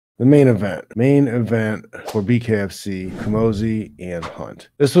The main event. Main event for BKFC, Camozzi and Hunt.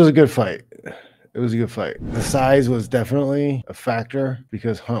 This was a good fight. It was a good fight. The size was definitely a factor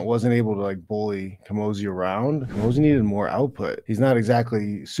because Hunt wasn't able to like bully Camozzi around. Camozzi needed more output. He's not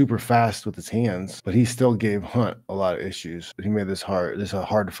exactly super fast with his hands, but he still gave Hunt a lot of issues. He made this a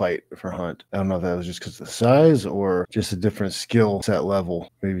hard fight for Hunt. I don't know if that was just because of the size or just a different skill set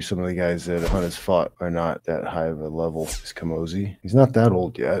level. Maybe some of the guys that Hunt has fought are not that high of a level as Camozzi. He's not that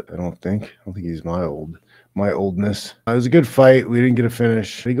old yet, I don't think. I don't think he's my oldness. It was a good fight. We didn't get a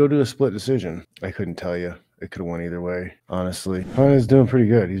finish. Did he go to a split decision? I couldn't tell you. It could have went either way, honestly. Hunt is doing pretty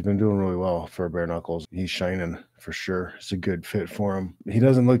good. He's been doing really well for bare knuckles. He's shining for sure. It's a good fit for him. He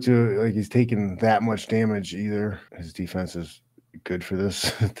doesn't look like he's taking that much damage either. His defense is good for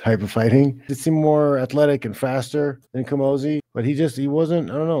this type of fighting. He seemed more athletic and faster than Camozzi, but he wasn't,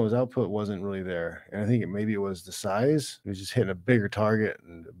 I don't know, his output wasn't really there. And I think maybe it was the size. He was just hitting a bigger target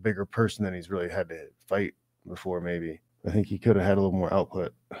and a bigger person than he's really had to fight before. Maybe I think he could have had a little more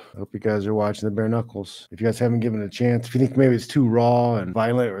output. I hope you guys are watching the bare knuckles. If you guys haven't given it a chance, if you think maybe it's too raw and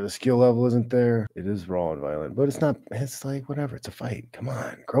violent or the skill level isn't there, it is raw and violent, but it's not. It's like whatever. It's a fight. Come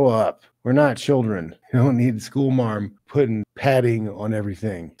on, grow up. We're not children. You don't need school marm putting padding on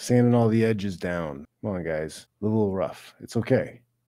everything, sanding all the edges down. Come on, guys. A little rough. It's okay.